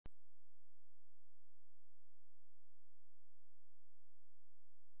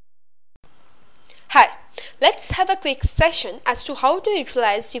let's have a quick session as to how to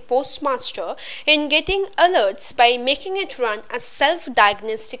utilize the PostMaster in getting alerts by making it run a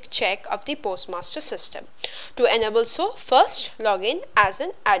self-diagnostic check of the PostMaster system. To enable so, first log in as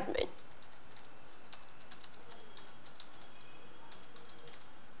an admin.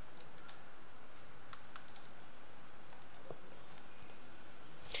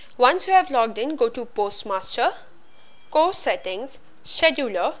 Once you have logged in, go to PostMaster, Core Settings,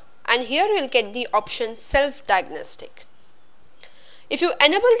 Scheduler, and here you will get the option self-diagnostic. If you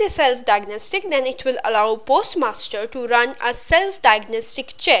enable the self-diagnostic, then it will allow PostMaster to run a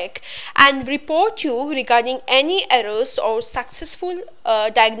self-diagnostic check and report you regarding any errors or successful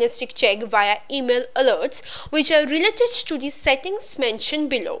diagnostic check via email alerts which are related to the settings mentioned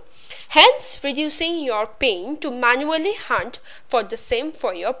below, hence reducing your pain to manually hunt for the same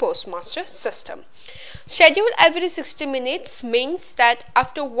for your PostMaster system. Schedule every 60 minutes means that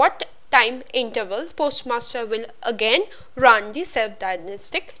after what time interval PostMaster will again run the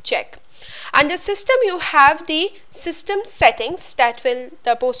self-diagnostic check. Under system, you have the system settings that will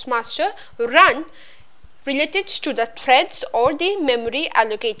the PostMaster run related to the threads or the memory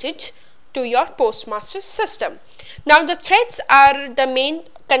allocated to your PostMaster system. Now the threads are the main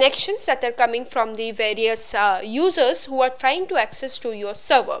connections that are coming from the various users who are trying to access to your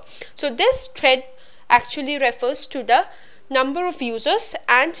server. So this thread actually refers to the number of users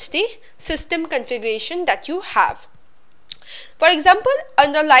and the system configuration that you have. For example,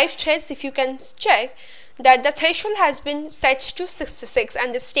 under live threads, if you can check that the threshold has been set to 66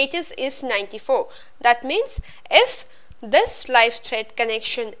 and the status is 94. That means if this live thread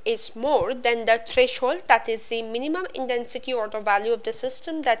connection is more than the threshold, that is the minimum intensity or the value of the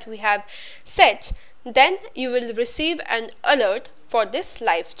system that we have set, then you will receive an alert for this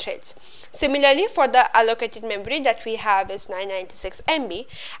live threads. Similarly, for the allocated memory that we have is 996 MB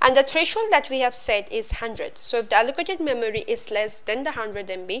and the threshold that we have set is 100. So if the allocated memory is less than the 100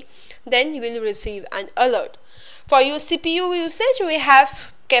 MB, then you will receive an alert. For your CPU usage, we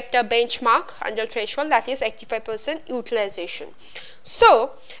have kept a benchmark under threshold, that is 85% utilization.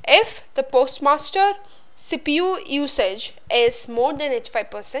 So if the PostMaster CPU usage is more than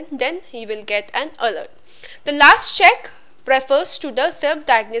 85%, then you will get an alert. The last check refers to the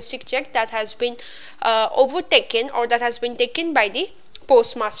self-diagnostic check that has been overtaken or that has been taken by the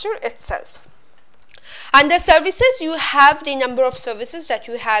PostMaster itself. Under services, you have the number of services that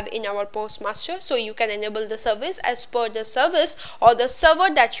you have in our PostMaster, so you can enable the service as per the service or the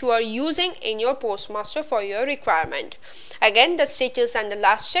server that you are using in your PostMaster for your requirement. Again, the status and the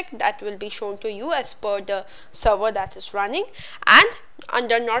last check that will be shown to you as per the server that is running, and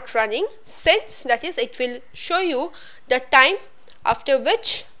under not running, since that is it will show you the time after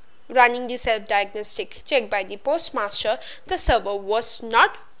which running the self-diagnostic check by the PostMaster the server was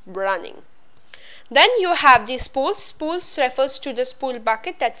not running. Then you have the Spool. Spools refers to the spool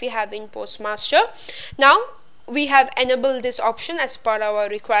bucket that we have in PostMaster. Now we have enabled this option as per our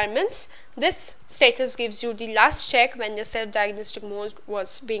requirements. This status gives you the last check when the self-diagnostic mode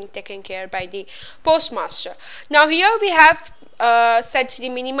was being taken care by the PostMaster. Now here we have set the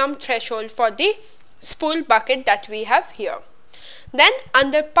minimum threshold for the spool bucket that we have here. Then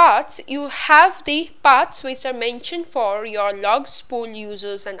under paths, you have the paths which are mentioned for your log, spool,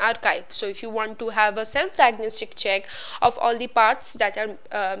 users and archive. So if you want to have a self-diagnostic check of all the paths that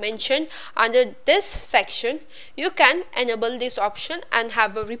are mentioned under this section, you can enable this option and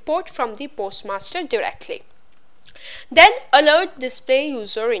have a report from the PostMaster directly. Then alert display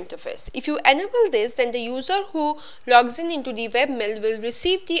user interface. If you enable this, then the user who logs in into the webmail will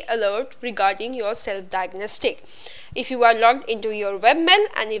receive the alert regarding your self-diagnostic. If you are logged into your webmail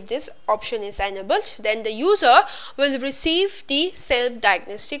and if this option is enabled, then the user will receive the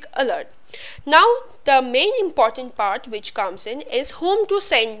self-diagnostic alert. Now the main important part which comes in is whom to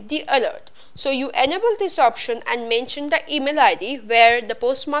send the alert. So you enable this option and mention the email ID where the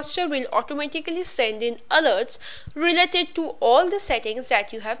PostMaster will automatically send in alerts related to all the settings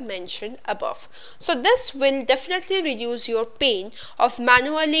that you have mentioned above. So this will definitely reduce your pain of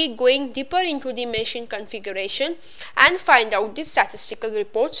manually going deeper into the machine configuration and find out the statistical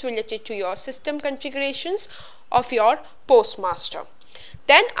reports related to your system configurations of your PostMaster.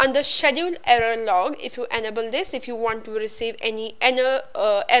 Then under schedule error log, if you enable this, if you want to receive any error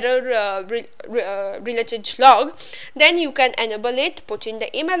related log, then you can enable it, put in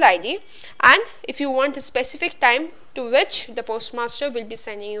the email ID, and if you want a specific time to which the PostMaster will be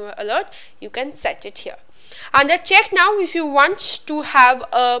sending you an alert, you can set it here. Under check now, if you want to have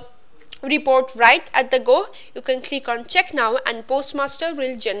a report right at the go, you can click on check now and PostMaster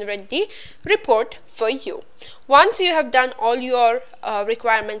will generate the report for you. Once you have done all your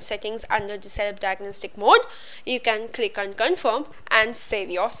requirement settings under the self-diagnostic mode, you can click on confirm and save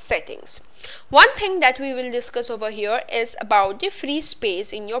your settings. One thing that we will discuss over here is about the free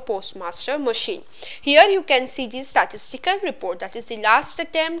space in your PostMaster machine. Here you can see the statistical report, that is the last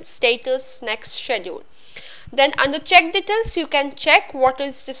attempt, status, next schedule. Then under check details, you can check what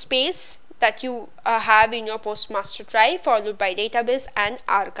is the space that you have in your PostMaster drive, followed by database and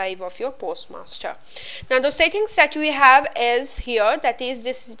archive of your PostMaster. Now the settings that we have is here, that is,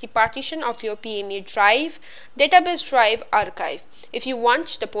 this is the partition of your PME drive, database drive, archive. If you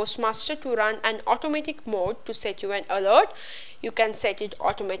want the PostMaster to run an automatic mode to set you an alert, you can set it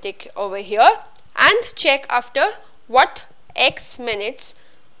automatic over here and check after what X minutes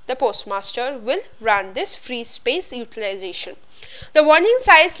the PostMaster will run this free space utilization. The warning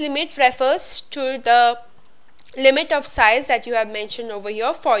size limit refers to the limit of size that you have mentioned over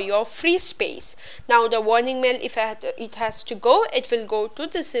here for your free space. Now the warning mail, if it has to go, it will go to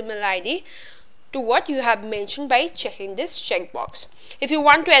the email ID to what you have mentioned by checking this checkbox. If you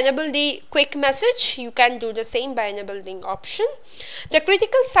want to enable the quick message, you can do the same by enabling option. The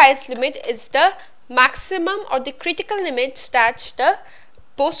critical size limit is the maximum or the critical limit that the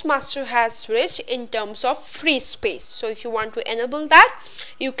PostMaster has reached in terms of free space. So if you want to enable that,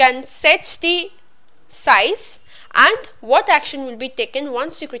 you can set the size and what action will be taken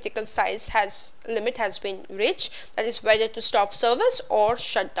once the critical size limit has been reached, that is whether to stop service or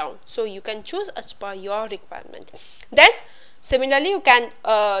shut down. So you can choose as per your requirement. Then similarly, you can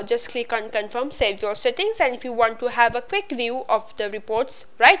just click on confirm, save your settings, and if you want to have a quick view of the reports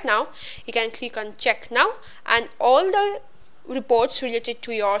right now, you can click on check now, and all the reports related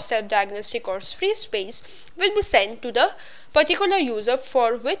to your self-diagnostic or free space will be sent to the particular user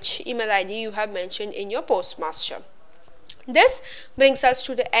for which email ID you have mentioned in your PostMaster. This brings us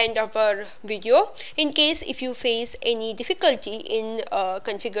to the end of our video. In case if you face any difficulty in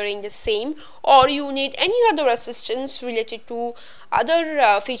configuring the same, or you need any other assistance related to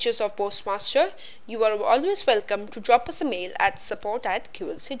other features of PostMaster, you are always welcome to drop us a mail at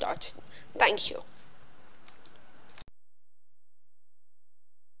support@qlc.in. Thank you.